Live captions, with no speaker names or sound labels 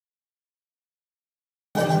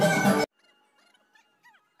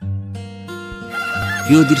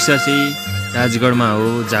यो दृश्य चाहिँ राजगढमा हो,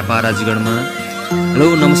 झापा राजगढमा। हेलो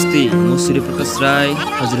नमस्ते, म सूर्यप्रकाश राई,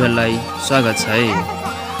 हजुरहरूलाई स्वागत छ है।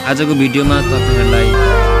 आजको भिडियोमा तपाईहरुलाई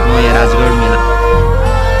म यहाँ राजगढ मेला,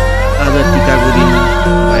 आज टिकाको दिन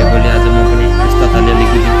भएकोले आज म पनि व्यस्तताले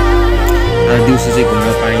अलिकति आज दिउँसो चाहिँ घुम्न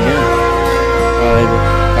पाइनँ।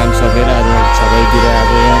 काम सकेर आज सबैतिर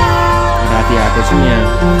आज यहाँ राति आएको छु यहाँ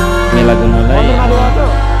मेला घुम्नलाई।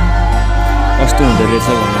 कस्तो हुँदो रहेछ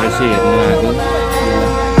भनेर चाहिँ हेर्नु आएको।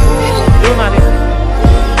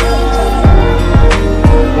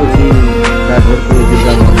 राजगढको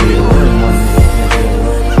दुर्गा मन्दिर हो,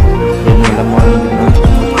 हेर्नुलाई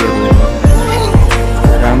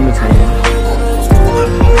राम्रो छ।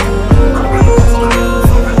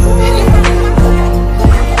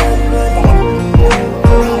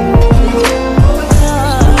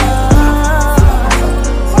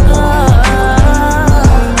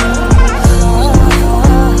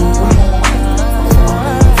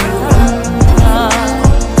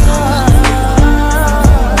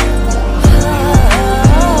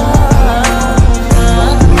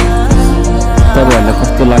 तपाईहरुलाई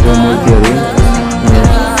कस्तो लाग्यो मूर्तिहरु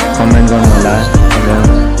कमेन्ट गर्नु होला।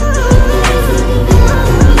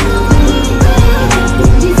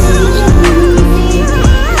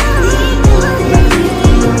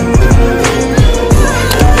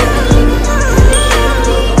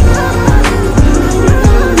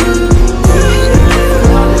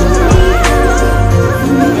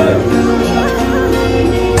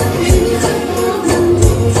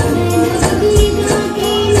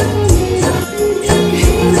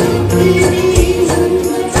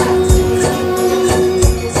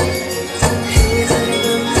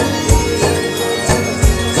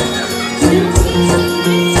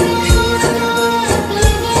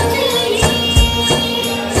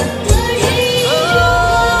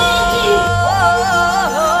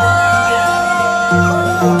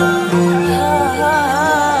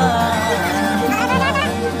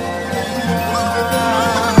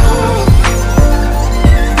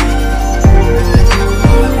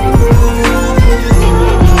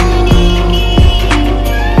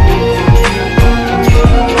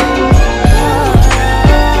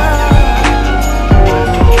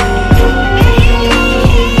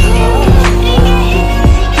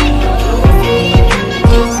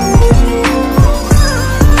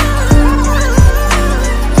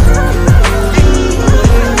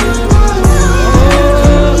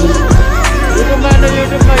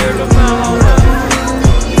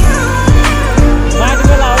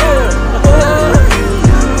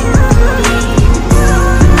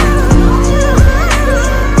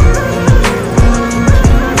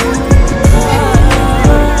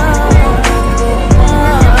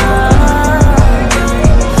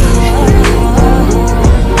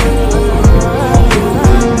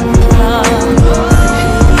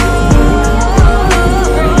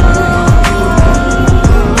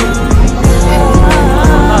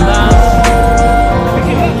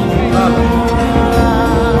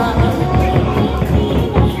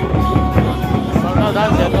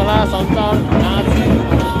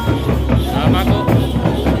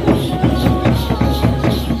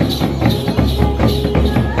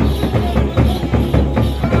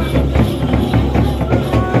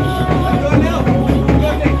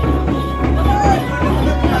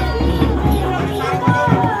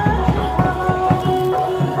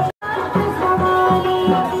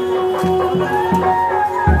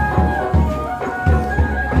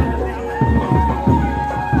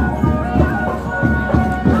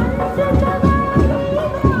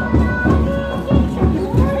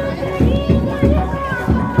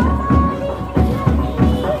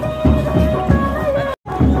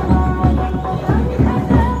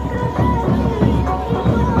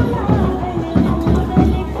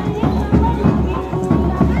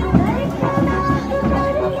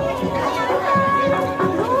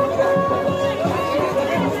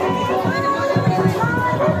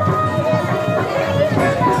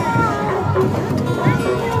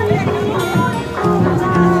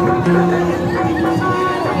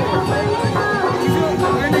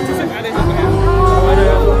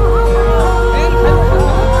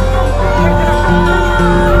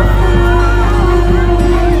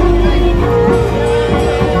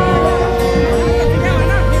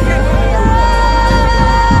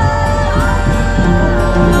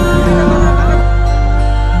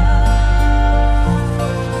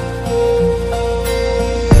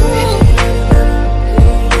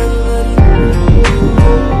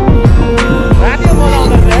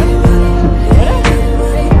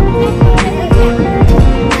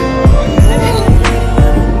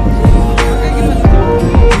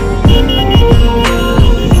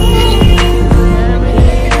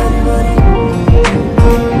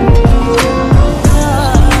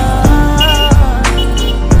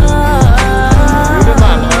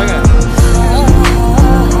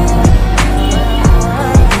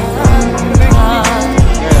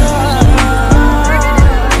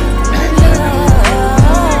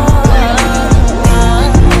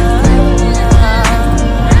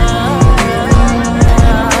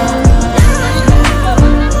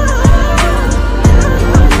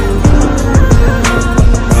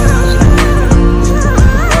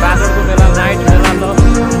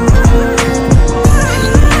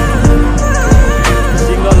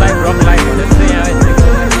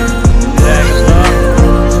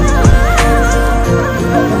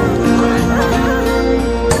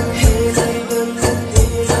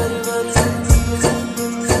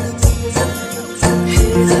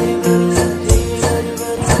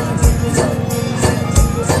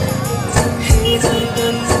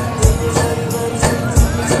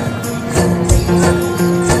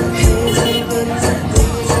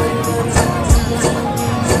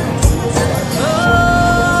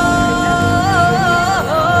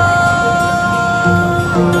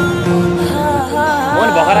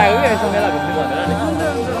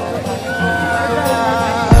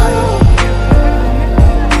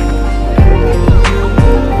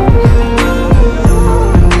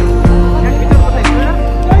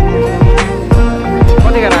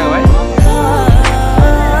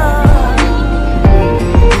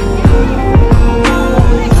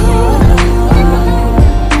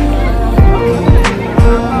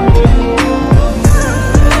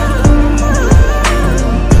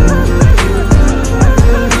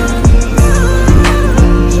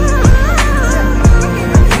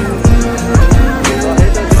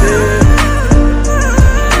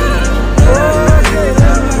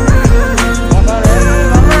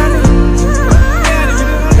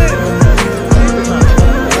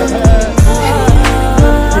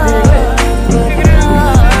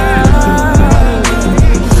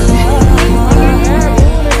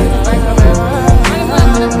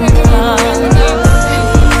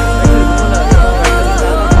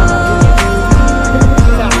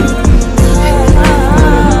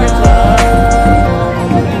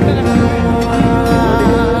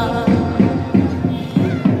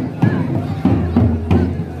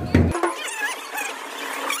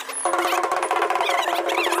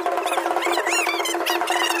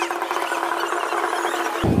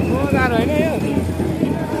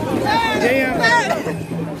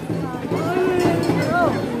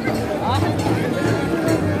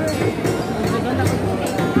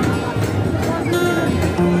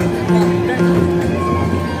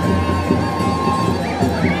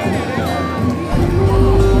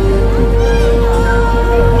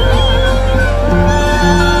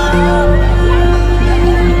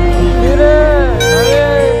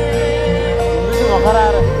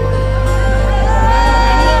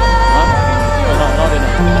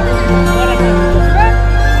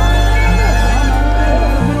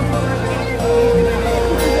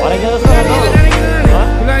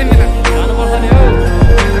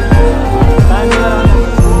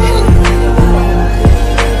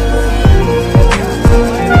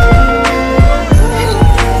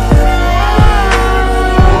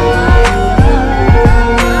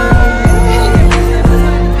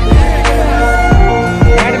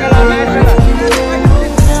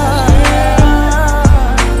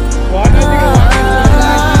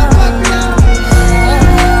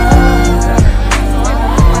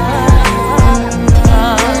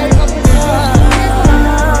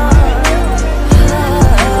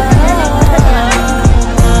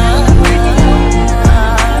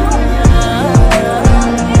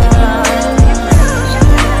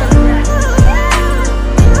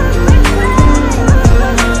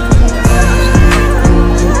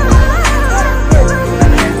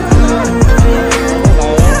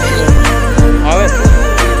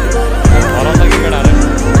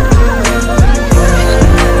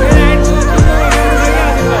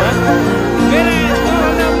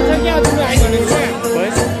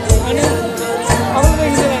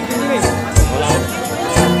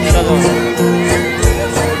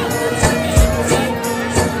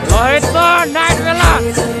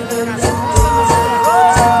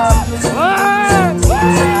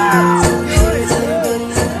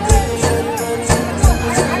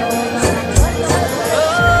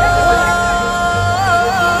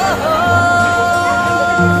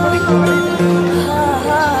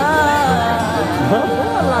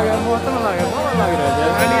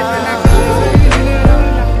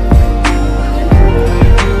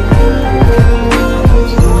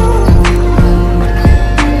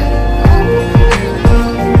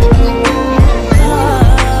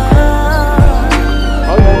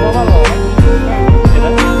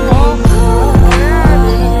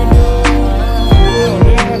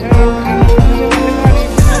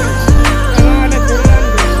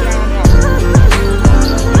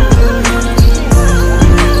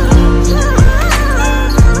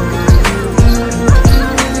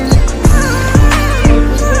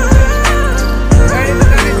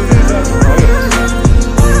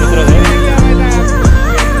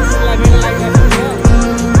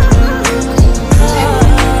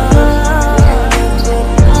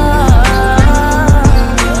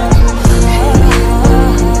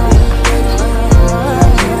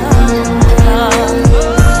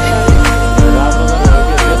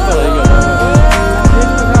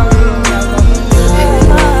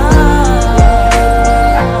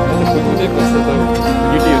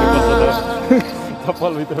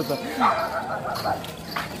 पर्छ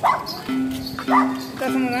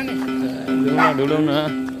ढुलाउन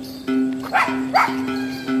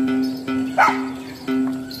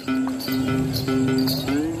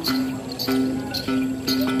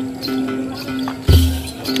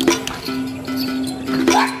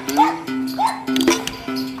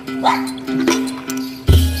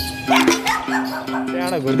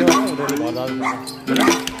त्यहाँ घुर्दै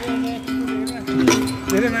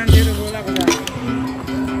धेरै मान्छेहरू बोलाएको छ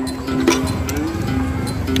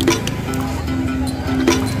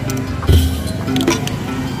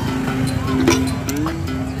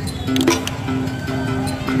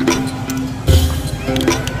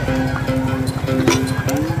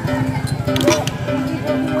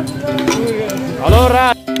hello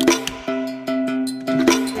Raj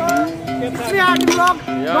RAJGADH vlog.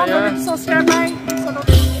 Don't forget to subscribe my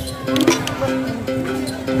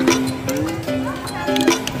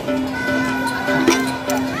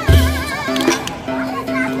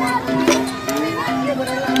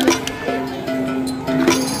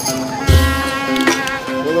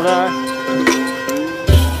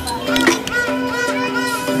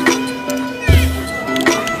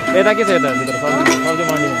यता के छ यता भित्र सब्जी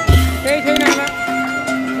मन्डीमा केही छैन होला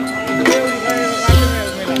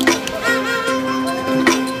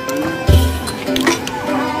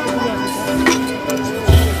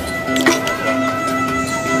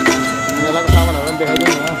मेलाको सामानहरू पनि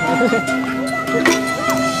देखाइदिनु न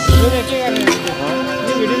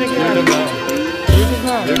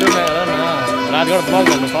युट्युबमा हेर न राजगढ ब्लग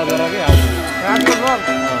भन्नु सर्च गर कि राजगढ ब्लग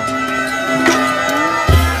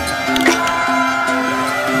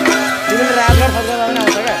तिमीले राजगढ सर्च गर्दा पनि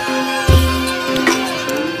आउँछ क्या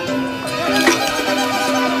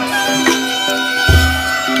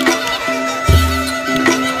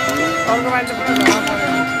अर्को मान्छे त पुरा धर्म पऱ्यो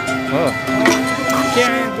हो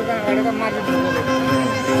त्यहाँ दोकानबाट मार्केट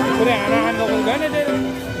पुरै खाना खानु गएन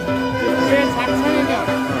त्यो साग छ नि त्यो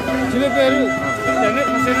जिलेबीहरू झन्डै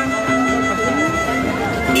खसेन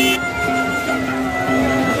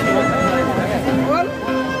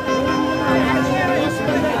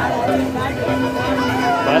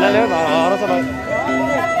भाइलाई ल्याऊ हर छ भाइ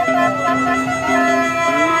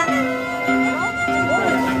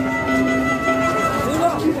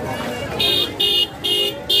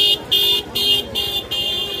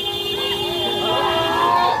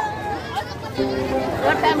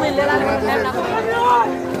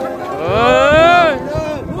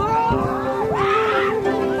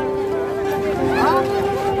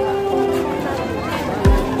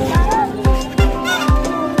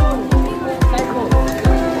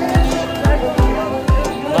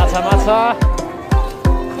माछा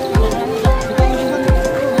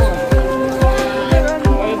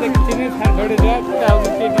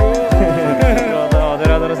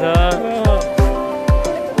हजुर छ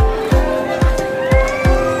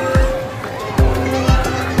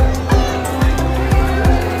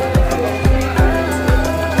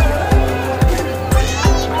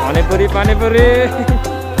पानीपुरी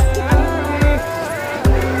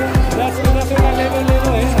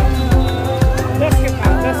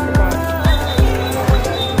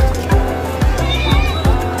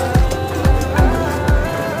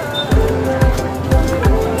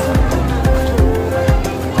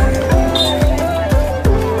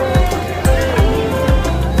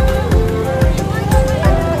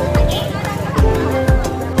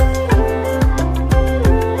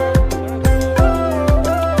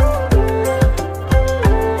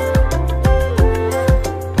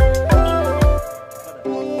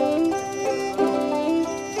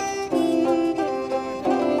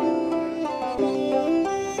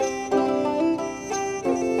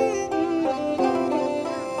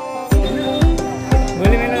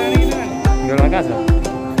कहाँ छ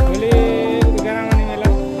भोलि गारामुनि मेला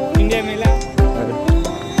इन्डिया मेला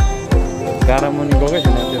गारामुनि गएकै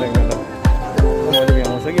छैन त्यो मेला मैले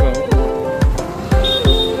भ्याउँछ कि बाबु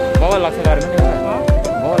बवाल लाग्छ गाडी पनि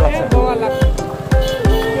बवाल लाग्छ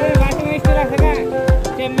बाटोमा यस्तो लाग्छ क्या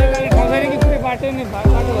त्यो मेलाले ठाउँ छैन कि पुरै बाटो नै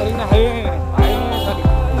बाटोभरि नै हाइवे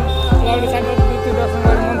सरी सागरको दर्शन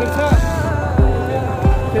गर्ने मन्दिर छ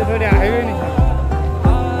त्यो छोडी हाइवे नै छ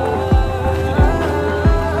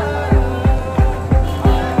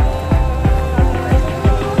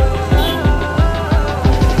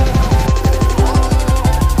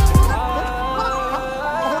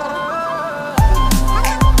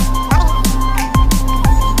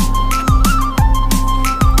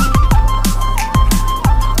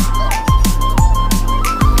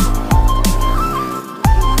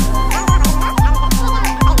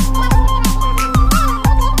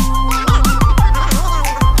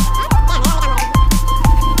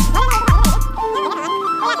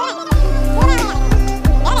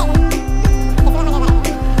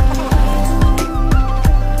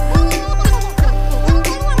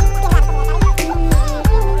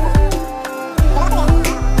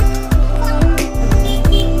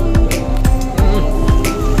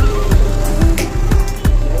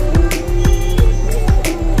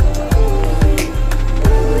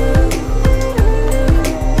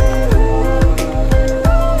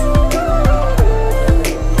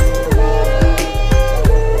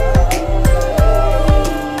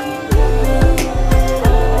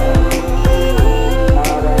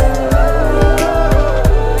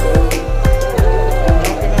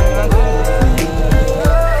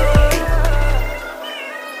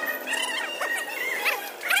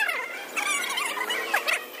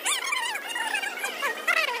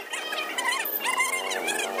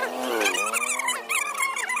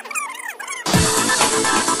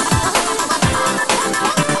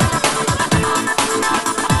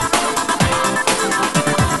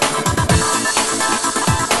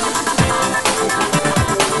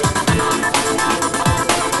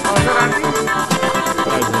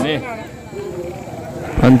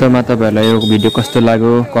अन्तमा तपाईहरुलाई यो भिडियो कस्तो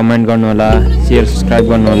लाग्यो कमेन्ट गर्नु होला, शेयर सब्स्क्राइब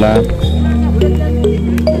गर्नु होला।